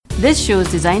This show is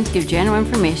designed to give general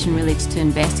information related to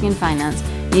investing and finance.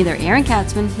 Neither Aaron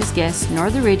Katzman, his guests,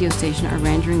 nor the radio station are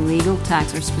rendering legal,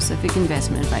 tax, or specific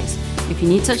investment advice. If you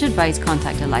need such advice,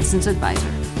 contact a licensed advisor.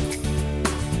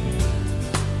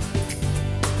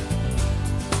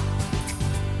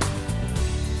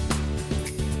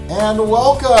 And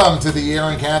welcome to the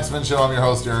Aaron Katzman Show. I'm your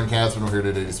host, Aaron Katzman. We're here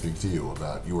today to speak to you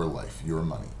about your life, your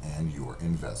money, and your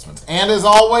investments. And as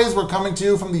always, we're coming to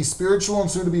you from the spiritual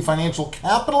and soon-to-be financial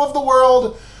capital of the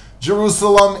world,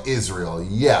 Jerusalem, Israel.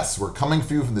 Yes, we're coming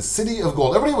for you from the city of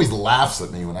gold. Everybody always laughs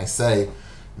at me when I say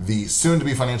the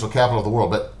soon-to-be financial capital of the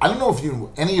world, but I don't know if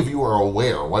any of you are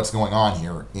aware what's going on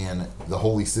here in the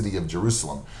holy city of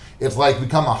Jerusalem. It's like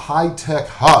become a high-tech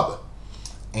hub.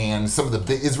 And some of the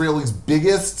Israelis'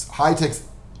 biggest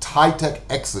high-tech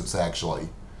exits actually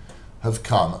have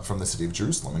come from the city of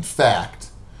Jerusalem. In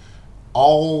fact,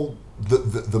 all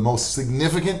the most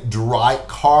significant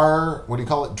driverless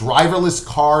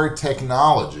car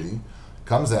technology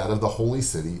comes out of the holy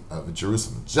city of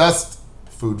Jerusalem. Just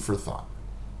food for thought.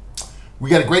 We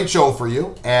got a great show for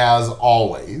you, as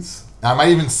always. I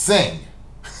might even sing.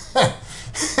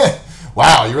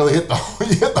 Wow, you really hit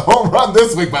the home run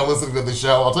this week by listening to the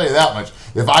show. I'll tell you that much.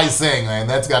 If I sing, man,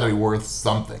 that's got to be worth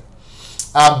something.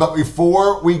 But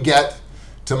before we get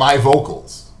to my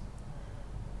vocals,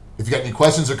 if you got any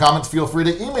questions or comments, feel free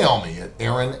to email me at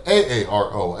Aaron,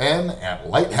 Aaron, at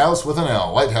lighthouse with an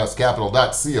L,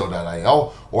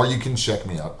 lighthousecapital.co.il, or you can check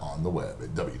me out on the web at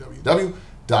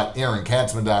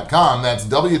www.aaronkatzman.com. That's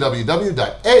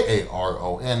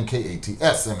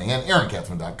www.aaronkatsman,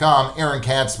 aaronkatzman.com,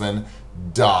 aaronkatzman.com.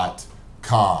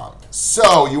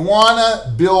 So, you want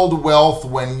to build wealth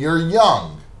when you're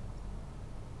young.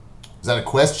 Is that a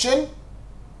question?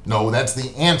 No, that's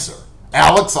the answer.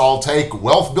 Alex, I'll take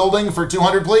wealth building for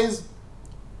 200, please.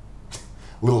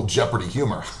 Little Jeopardy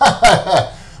humor.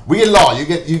 We get it all. You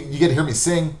get to hear me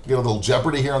sing. You get a little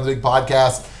Jeopardy here on the big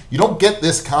podcast. You don't get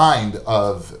this kind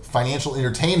of financial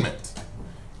entertainment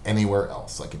anywhere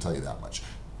else, I can tell you that much.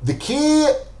 The key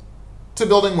to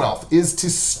building wealth is to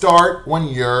start when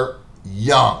you're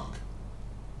young.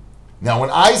 Now, when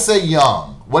I say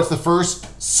young, what's the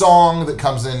first song that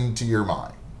comes into your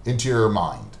mind, into your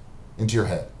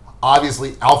head?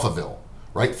 Obviously, Alphaville,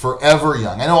 right? Forever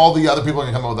Young. I know all the other people are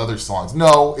going to come up with other songs.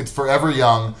 No, it's Forever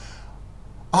Young.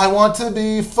 I want to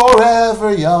be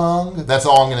forever young. That's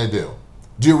all I'm going to do.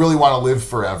 Do you really want to live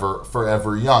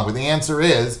forever young? But the answer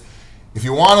is, if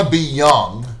you want to be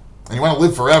young and you want to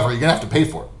live forever, you're going to have to pay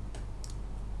for it.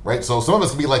 Right? So some of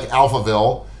us can be like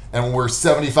Alphaville, and when we're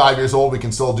 75 years old, we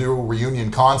can still do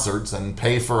reunion concerts and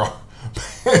pay for our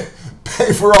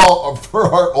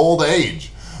old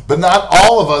age. But not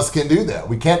all of us can do that.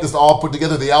 We can't just all put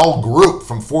together the L group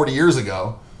from 40 years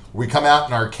ago. We come out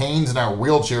in our canes and our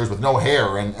wheelchairs with no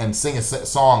hair and sing a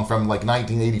song from like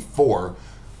 1984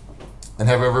 and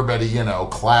have everybody,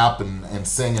 clap and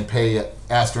sing and pay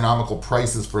astronomical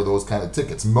prices for those kind of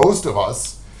tickets. Most of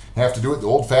us have to do it the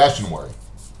old-fashioned way.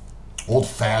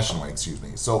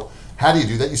 So how do you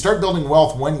do that? You start building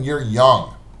wealth when you're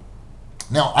young.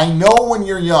 Now, I know when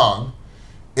you're young,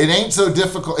 it ain't so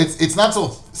difficult. It's not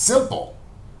so simple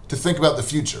to think about the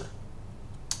future.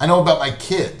 I know about my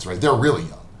kids, right? They're really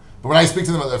young. But when I speak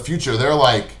to them about the future, they're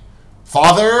like,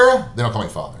 Father? They don't call me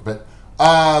Father, but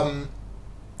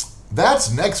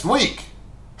that's next week.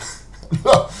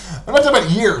 No, I'm not talking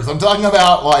about years. I'm talking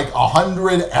about like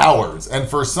 100 hours. And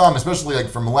for some, especially like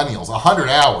for millennials, 100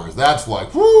 hours, that's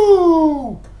like,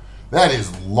 whoo! That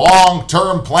is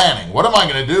long-term planning. What am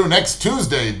I going to do next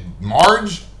Tuesday,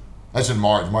 Marge? I said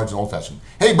Marge. Marge is old-fashioned.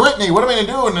 Hey, Brittany, what am I going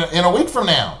to do in a week from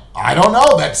now? I don't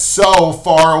know. That's so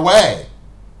far away.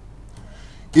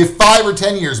 If 5 or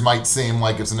 10 years might seem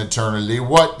like it's an eternity,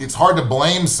 it's hard to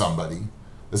blame somebody,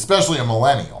 especially a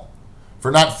millennial,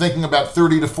 for not thinking about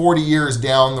 30 to 40 years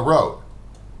down the road.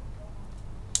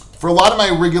 For a lot of my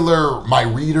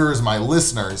readers, my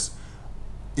listeners,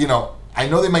 I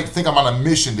know they might think I'm on a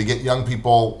mission to get young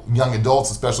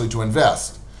adults especially, to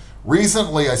invest.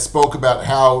 Recently, I spoke about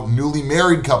how newly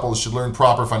married couples should learn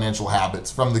proper financial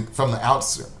habits from the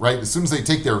outset, right? As soon as they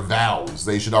take their vows,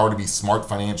 they should already be smart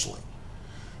financially.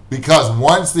 Because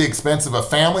once the expense of a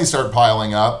family start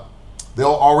piling up, they'll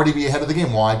already be ahead of the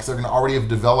game. Why? Because they're going to already have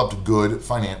developed good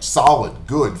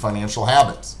financial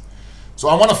habits. So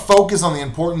I want to focus on the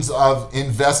importance of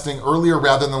investing earlier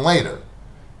rather than later,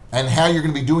 and how you're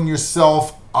going to be doing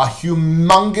yourself a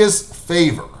humongous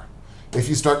favor if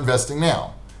you start investing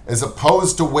now, as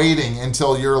opposed to waiting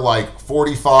until you're like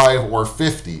 45 or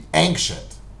 50,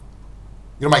 ancient.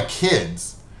 My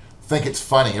kids, think it's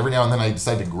funny. Every now and then I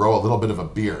decide to grow a little bit of a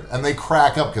beard. And they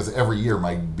crack up because every year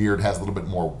my beard has a little bit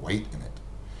more white in it.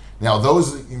 Now,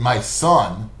 my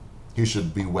son, he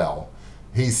should be well.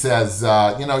 He says,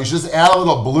 you should just add a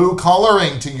little blue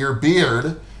coloring to your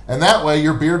beard, and that way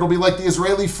your beard will be like the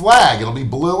Israeli flag. It'll be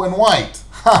blue and white.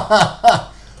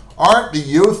 Aren't the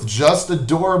youth just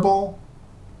adorable?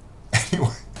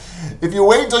 Anyway, if you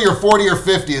wait until you're 40 or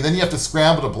 50 and then you have to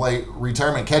scramble to play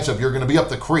retirement catch-up, you're going to be up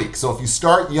the creek. So if you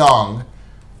start young,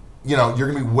 you're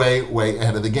going to be way, way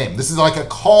ahead of the game. This is like a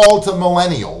call to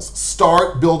millennials.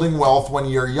 Start building wealth when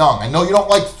you're young. I know you don't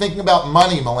like thinking about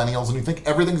money, millennials, and you think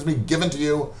everything's going to be given to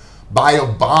you by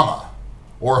Obama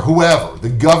or whoever. The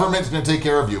government's going to take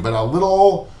care of you. But a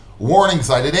little warning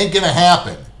sign, it ain't going to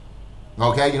happen.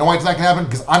 Okay? You know why it's not going to happen?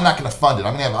 Because I'm not going to fund it.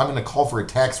 I'm going to call for a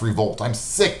tax revolt. I'm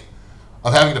sick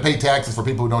of having to pay taxes for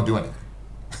people who don't do anything.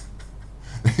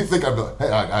 You think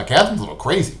Catherine's a little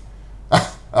crazy.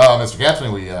 Mr.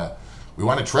 Catherine, we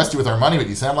want to trust you with our money, but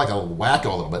you sound like a wacko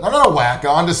a little bit. I'm not a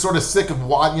wacko. I'm just sort of sick of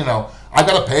I've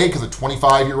got to pay because a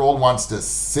 25-year-old wants to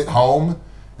sit home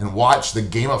and watch the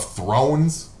Game of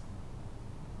Thrones.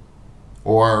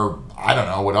 Or, I don't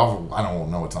know, whatever. I don't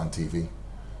know what's on TV.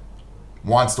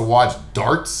 Wants to watch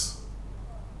darts.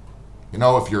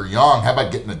 If you're young, how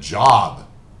about getting a job?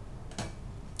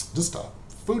 Just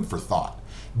food for thought.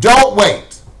 Don't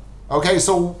wait. Okay,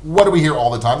 so what do we hear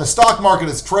all the time? The stock market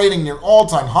is trading near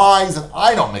all-time highs, and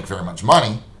I don't make very much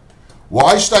money.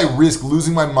 Why should I risk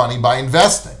losing my money by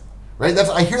investing? Right?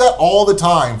 I hear that all the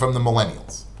time from the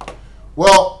millennials.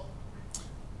 Well,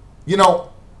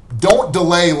 don't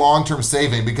delay long-term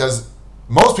saving because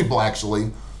most people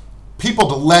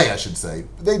delay, I should say.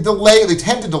 They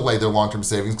tend to delay their long-term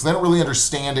savings because they don't really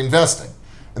understand investing,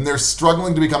 and they're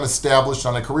struggling to become established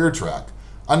on a career track.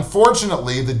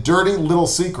 Unfortunately, the dirty little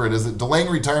secret is that delaying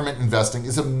retirement investing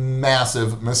is a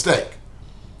massive mistake,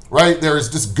 right? There's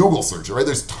just Google search it, right?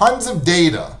 There's tons of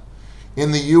data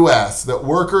in the U.S. that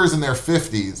workers in their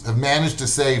 50s have managed to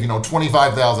save, $25,000,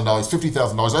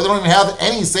 $50,000, or they don't even have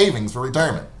any savings for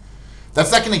retirement.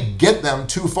 That's not going to get them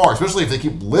too far, especially if they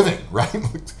keep living, right?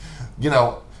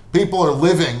 People are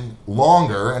living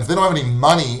longer, and if they don't have any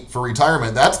money for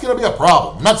retirement, that's going to be a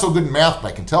problem. I'm not so good in math, but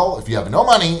I can tell if you have no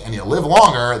money and you live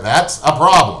longer, that's a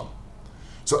problem.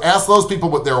 So ask those people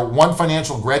what their one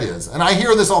financial regret is. And I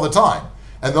hear this all the time.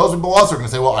 And those people also are going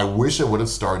to say, well, I wish I would have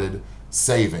started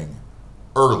saving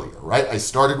earlier, right? I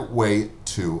started way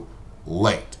too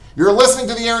late. You're listening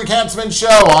to the Aaron Katzman Show.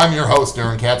 I'm your host,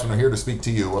 Aaron Katzman. I'm here to speak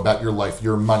to you about your life,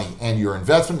 your money, and your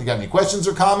investment. If you got any questions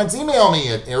or comments, email me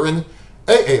at Aaron,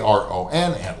 AARON,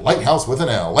 at Lighthouse with an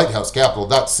L,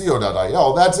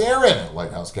 lighthousecapital.co.il. That's Aaron at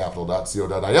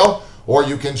lighthousecapital.co.il. Or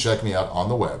you can check me out on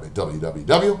the web at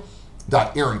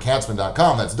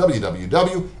www.aaronkatzman.com. That's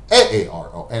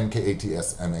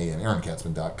www.aaronkatsman,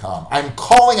 aaronkatzman.com. I'm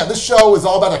calling out. This show is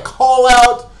all about a call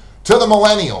out to the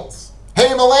millennials. Hey,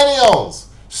 millennials,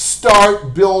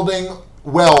 start building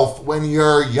wealth when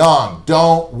you're young.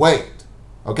 Don't wait.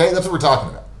 Okay, that's what we're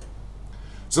talking about.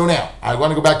 So now, I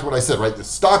want to go back to what I said, right? The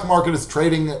stock market is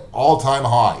trading at all-time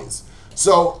highs.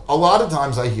 So a lot of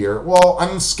times I hear, well,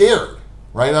 I'm scared,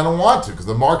 right? I don't want to because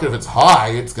the market, if it's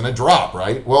high, it's going to drop,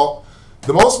 right? Well,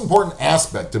 the most important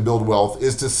aspect to build wealth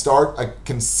is to start a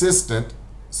consistent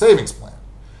savings plan.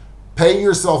 Pay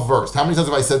yourself first. How many times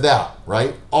have I said that,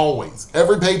 right? Always.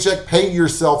 Every paycheck, pay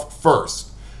yourself first.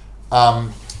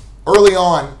 Early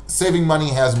on, saving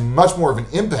money has much more of an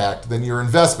impact than your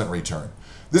investment return.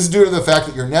 This is due to the fact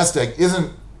that your nest egg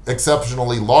isn't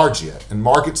exceptionally large yet, and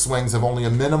market swings have only a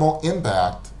minimal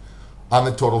impact on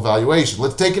the total valuation.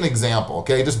 Let's take an example,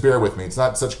 okay? Just bear with me. It's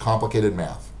not such complicated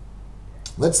math.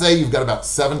 Let's say you've got about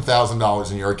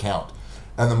 $7,000 in your account,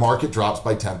 and the market drops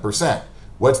by 10%.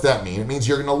 What's that mean? It means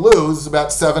you're going to lose about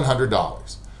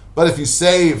 $700. But if you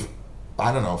save,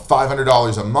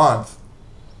 $500 a month,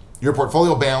 your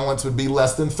portfolio balance would be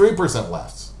less than 3%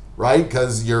 less. Right?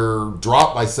 Because you're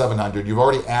dropped by 700, you've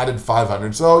already added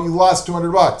 500, so you lost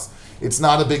 $200. It's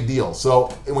not a big deal. So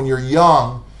when you're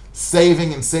young,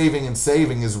 saving and saving and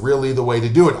saving is really the way to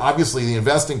do it. Obviously, the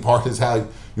investing part is how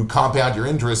you compound your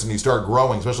interest and you start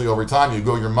growing, especially over time. You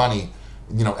grow your money,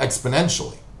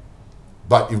 exponentially.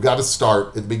 But you've got to start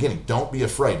at the beginning. Don't be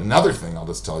afraid. Another thing I'll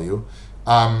just tell you,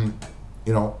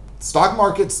 stock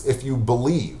markets, if you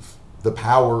believe the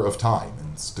power of time,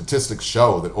 and statistics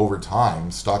show that over time,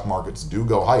 stock markets do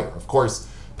go higher. Of course,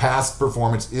 past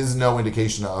performance is no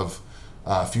indication of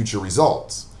future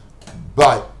results.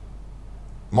 But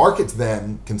markets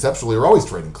then, conceptually, are always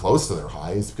trading close to their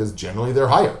highs because generally they're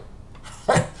higher.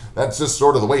 That's just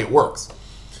sort of the way it works.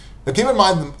 Now keep in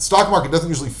mind, the stock market doesn't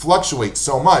usually fluctuate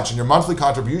so much, and your monthly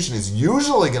contribution is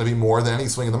usually going to be more than any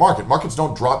swing in the market. Markets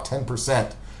don't drop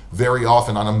 10% very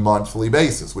often on a monthly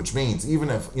basis, which means even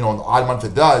if, in the odd month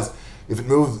it does, if it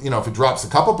moves, if it drops a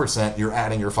couple percent, you're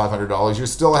adding your $500, you're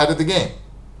still ahead of the game.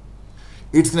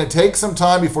 It's going to take some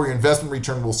time before your investment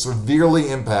return will severely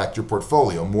impact your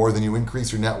portfolio more than you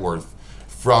increase your net worth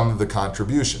from the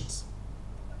contributions.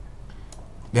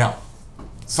 Now,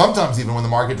 sometimes even when the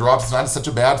market drops, it's not such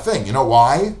a bad thing. You know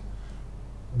why?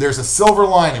 There's a silver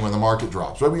lining when the market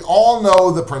drops, right? We all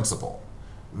know the principle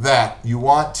that you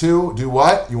want to do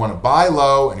what? You want to buy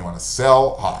low and you want to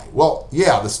sell high. Well,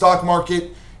 yeah, the stock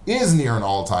market is near an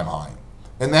all-time high,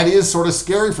 and that is sort of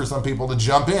scary for some people to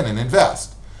jump in and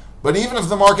invest. But even if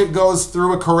the market goes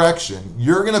through a correction,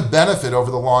 you're going to benefit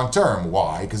over the long term.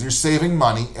 Why? Because you're saving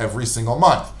money every single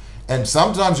month. And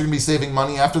sometimes you're going to be saving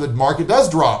money after the market does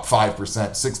drop 5%,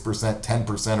 6%,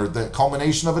 10%, or the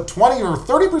culmination of a 20 or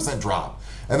 30% drop.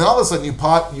 And then all of a sudden you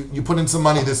put in some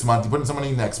money this month, you put in some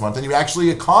money next month, and you actually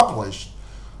accomplish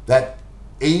that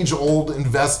age-old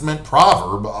investment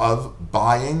proverb of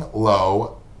buying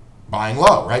low,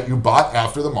 right? You bought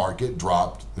after the market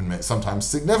dropped, and sometimes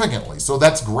significantly. So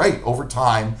that's great. Over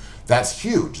time, that's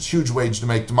huge. It's a huge wage to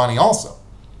make money also,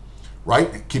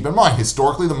 right? Keep in mind,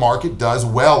 historically, the market does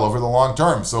well over the long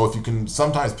term. So if you can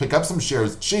sometimes pick up some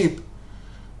shares cheap,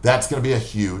 that's going to be a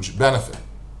huge benefit.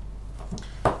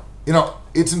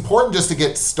 It's important just to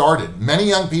get started. Many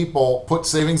young people put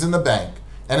savings in the bank,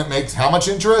 and it makes how much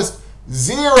interest?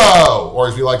 Zero. Or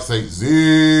as we like to say,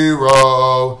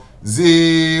 zero.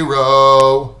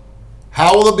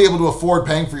 How will they be able to afford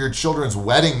paying for your children's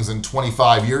weddings in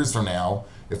 25 years from now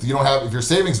if your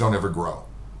savings don't ever grow?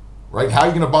 Right? How are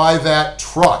you going to buy that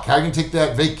truck? How are you going to take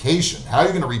that vacation? How are you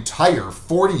going to retire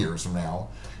 40 years from now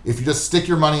if you just stick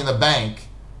your money in the bank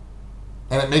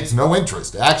and it makes no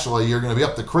interest? Actually, you're going to be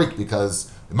up the creek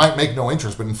because it might make no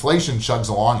interest, but inflation chugs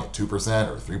along at 2%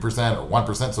 or 3% or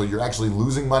 1%, so you're actually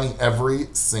losing money every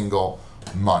single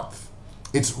month.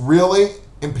 It's really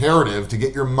imperative to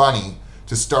get your money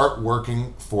to start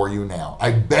working for you now.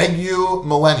 I beg you,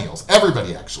 millennials,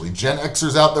 everybody actually, Gen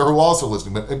Xers out there who are also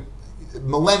listening, but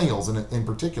millennials in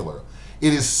particular,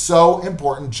 it is so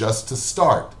important just to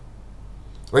start.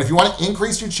 Right? If you want to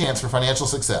increase your chance for financial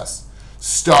success,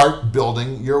 start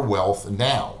building your wealth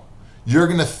now. You're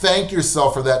going to thank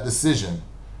yourself for that decision,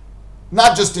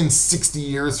 not just in 60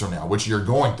 years from now, which you're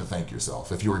going to thank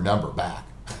yourself if you remember back,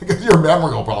 because your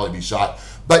memory will probably be shot,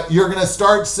 but you're going to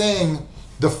start seeing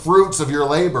the fruits of your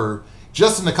labor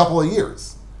just in a couple of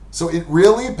years. So it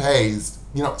really pays,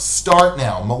 start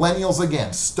now. Millennials,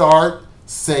 again, start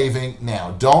saving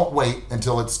now. Don't wait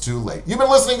until it's too late. You've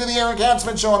been listening to the Aaron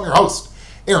Katzman Show. I'm your host,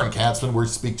 Aaron Katzman, where we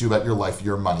speak to you about your life,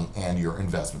 your money, and your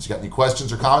investments. You got any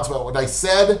questions or comments about what I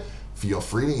said? Feel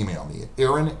free to email me at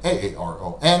Aaron,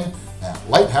 Aaron, at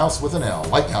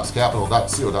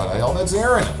lighthousecapital.co.il. That's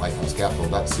Aaron at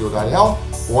lighthousecapital.co.il.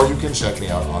 Or you can check me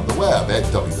out on the web at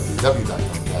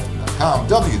www.aaronkatzman.com,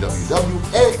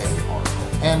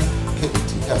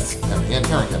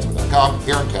 www.aaronkatzman.com,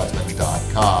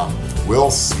 aaronkatzman.com. We'll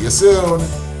see you soon.